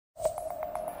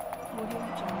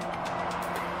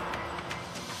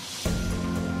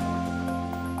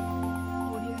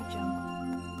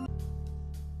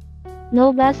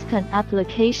Novascan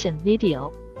application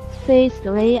video. Phased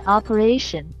array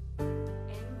operation.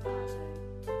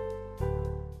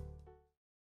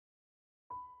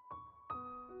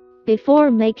 Before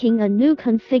making a new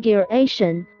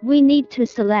configuration, we need to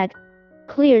select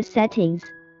Clear Settings.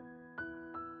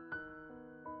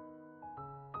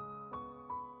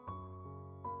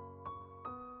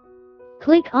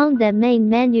 Click on the main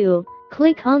menu,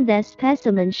 click on the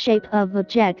specimen shape of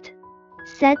object.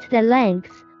 Set the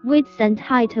length, width and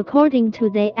height according to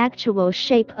the actual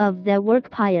shape of the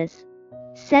workpiece.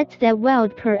 Set the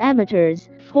weld parameters,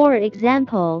 for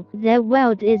example, the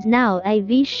weld is now a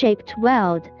V-shaped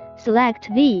weld, select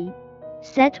V.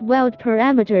 Set weld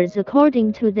parameters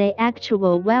according to the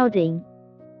actual welding.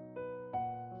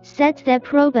 Set the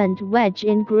probe and wedge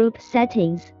in group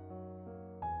settings.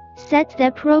 Set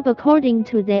the probe according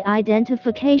to the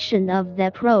identification of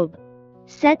the probe.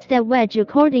 Set the wedge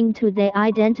according to the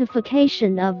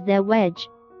identification of the wedge.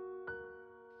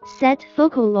 Set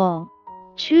focal law.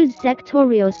 Choose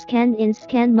sectorial scan in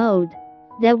scan mode.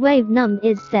 The wave num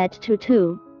is set to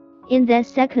 2. In the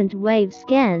second wave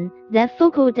scan, the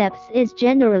focal depth is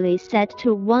generally set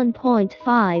to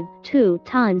 1.52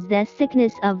 times the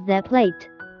thickness of the plate.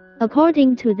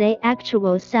 According to the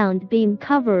actual sound beam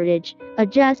coverage,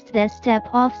 adjust the step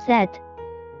offset.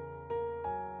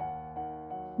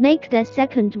 Make the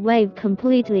second wave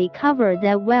completely cover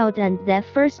the weld and the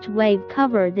first wave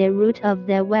cover the root of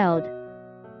the weld.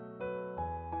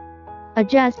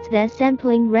 Adjust the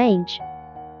sampling range.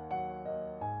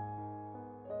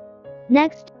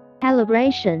 Next,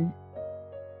 calibration.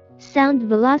 Sound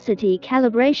velocity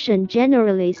calibration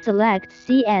generally select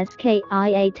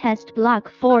CSKIA test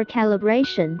block for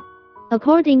calibration.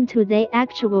 According to the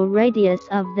actual radius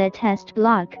of the test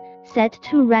block, set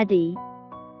to ready.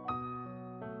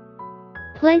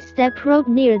 Place the probe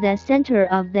near the center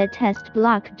of the test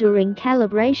block during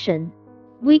calibration.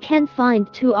 We can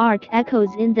find 2 arc echoes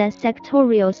in the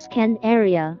sectorial scan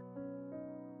area.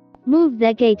 Move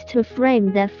the gate to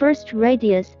frame the first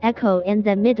radius echo in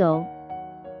the middle.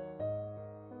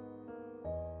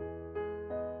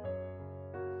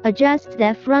 Adjust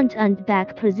the front and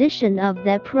back position of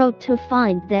the probe to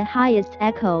find the highest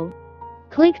echo.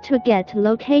 Click to get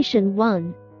location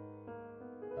 1.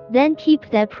 Then keep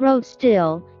the probe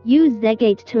still, use the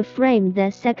gate to frame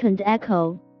the second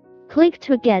echo. Click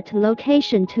to get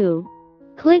location 2.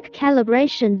 Click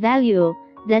calibration value,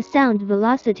 the sound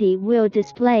velocity will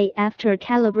display after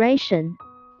calibration.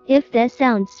 If the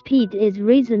sound speed is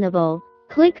reasonable,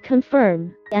 click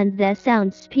confirm, and the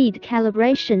sound speed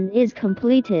calibration is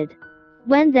completed.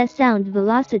 When the sound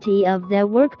velocity of the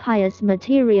workpiece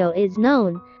material is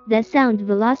known, the sound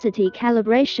velocity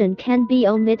calibration can be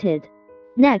omitted.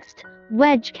 Next,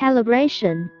 wedge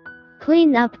calibration.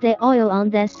 Clean up the oil on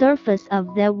the surface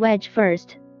of the wedge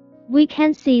first. We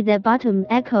can see the bottom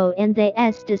echo in the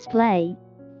S display.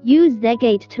 Use the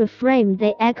gate to frame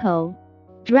the echo.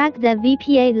 Drag the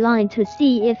VPA line to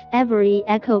see if every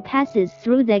echo passes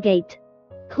through the gate.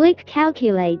 Click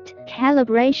Calculate.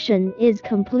 Calibration is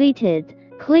completed.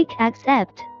 Click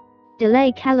Accept.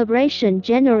 Delay calibration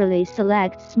generally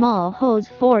select small holes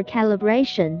for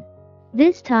calibration.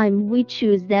 This time we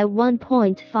choose the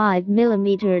 1.5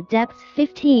 mm depth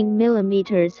 15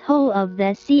 mm hole of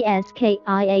the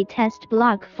CSKIA test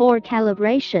block for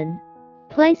calibration.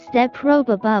 Place the probe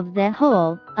above the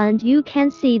hole, and you can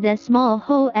see the small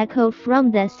hole echo from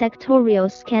the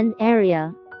sectorial scan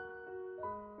area.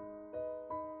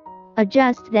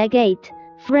 Adjust the gate,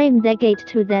 frame the gate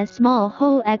to the small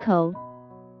hole echo.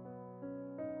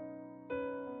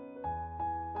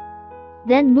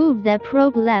 Then move the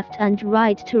probe left and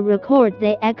right to record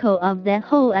the echo of the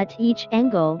hole at each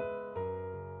angle.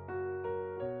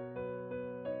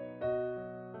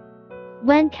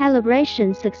 When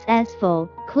calibration successful,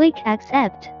 click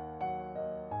Accept.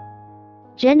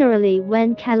 Generally,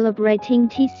 when calibrating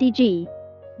TCG,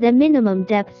 the minimum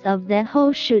depth of the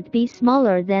hole should be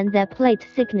smaller than the plate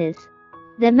thickness.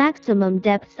 The maximum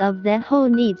depth of the hole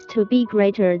needs to be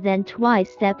greater than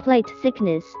twice the plate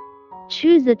thickness.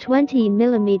 Choose a 20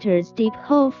 mm deep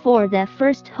hole for the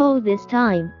first hole this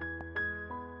time.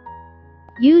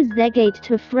 Use the gate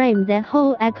to frame the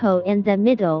hole echo in the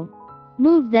middle.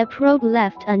 Move the probe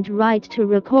left and right to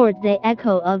record the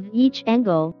echo of each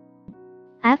angle.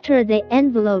 After the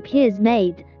envelope is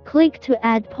made, click to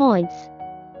add points.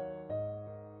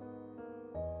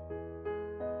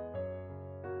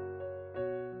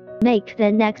 Make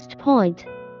the next point.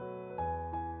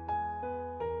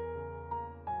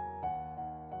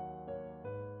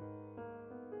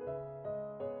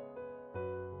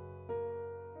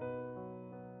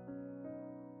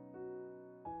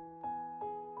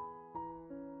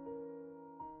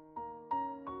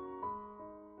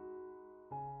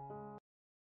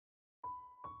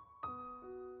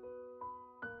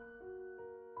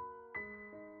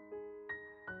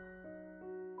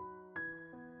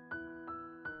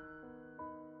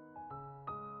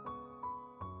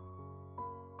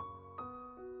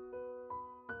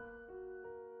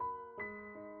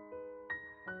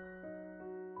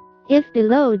 If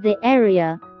below the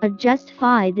area, adjust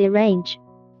the range.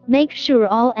 Make sure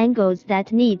all angles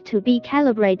that need to be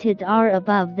calibrated are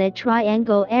above the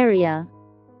triangle area.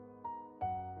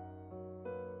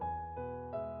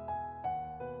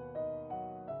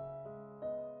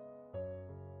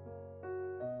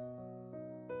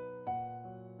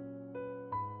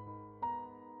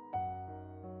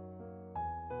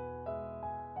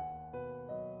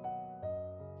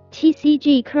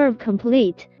 TCG curve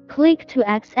complete. Click to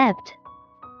accept.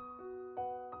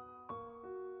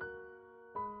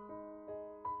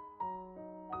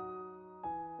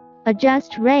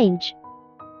 Adjust range.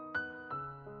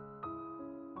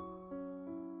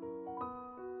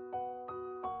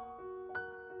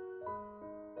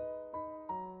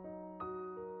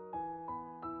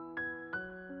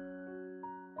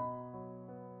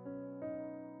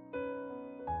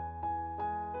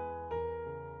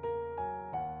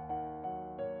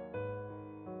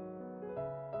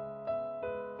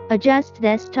 Adjust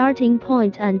the starting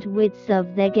point and width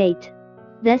of the gate.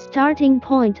 The starting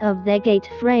point of the gate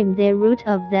frames the root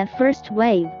of the first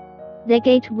wave. The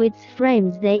gate width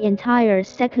frames the entire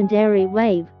secondary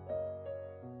wave.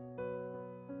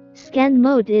 Scan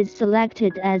mode is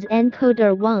selected as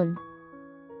encoder 1.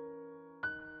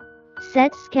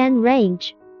 Set scan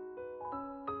range.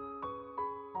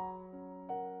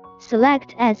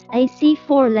 Select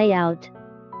SAC4 layout.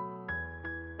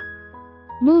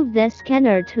 Move the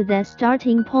scanner to the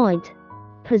starting point.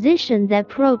 Position the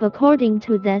probe according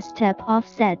to the step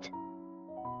offset.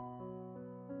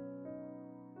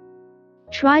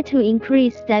 Try to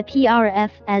increase the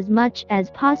PRF as much as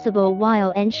possible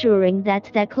while ensuring that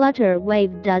the clutter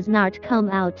wave does not come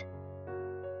out.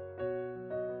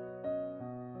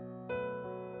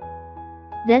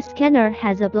 The scanner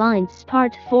has a blind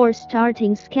spot for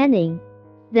starting scanning.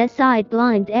 The side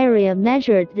blind area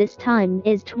measured this time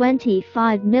is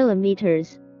 25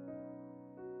 mm.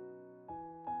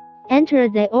 Enter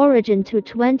the origin to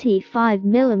 25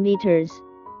 mm.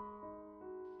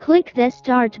 Click the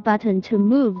Start button to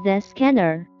move the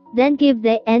scanner, then give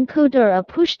the encoder a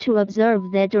push to observe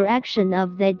the direction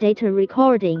of the data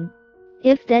recording.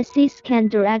 If the C-scan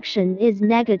direction is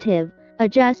negative,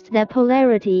 adjust the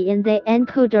polarity in the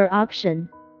encoder option.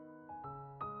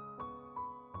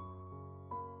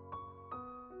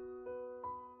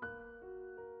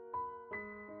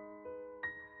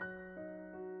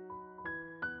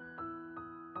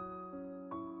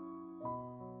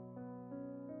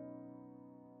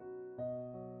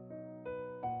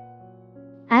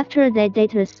 After the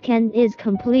data scan is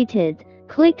completed,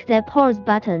 click the Pause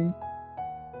button.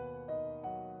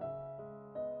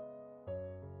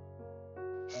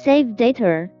 Save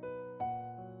data.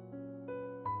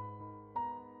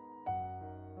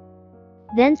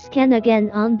 Then scan again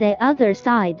on the other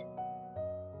side.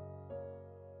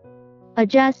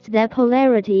 Adjust the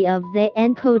polarity of the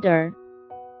encoder.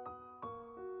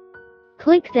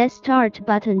 Click the Start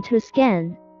button to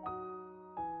scan.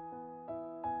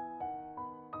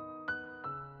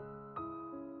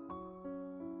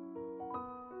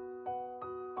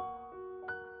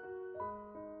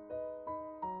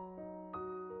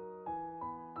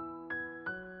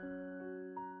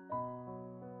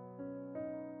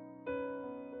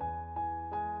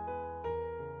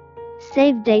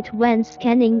 Save date when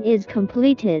scanning is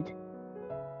completed.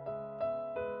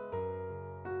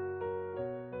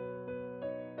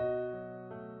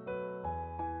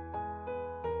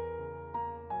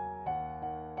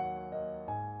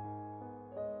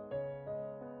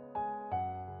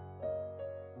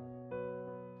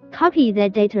 Copy the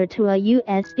data to a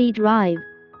USB drive.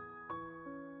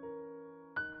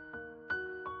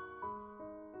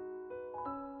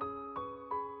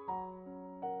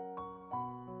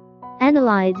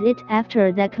 Analyze it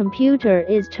after the computer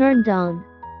is turned on.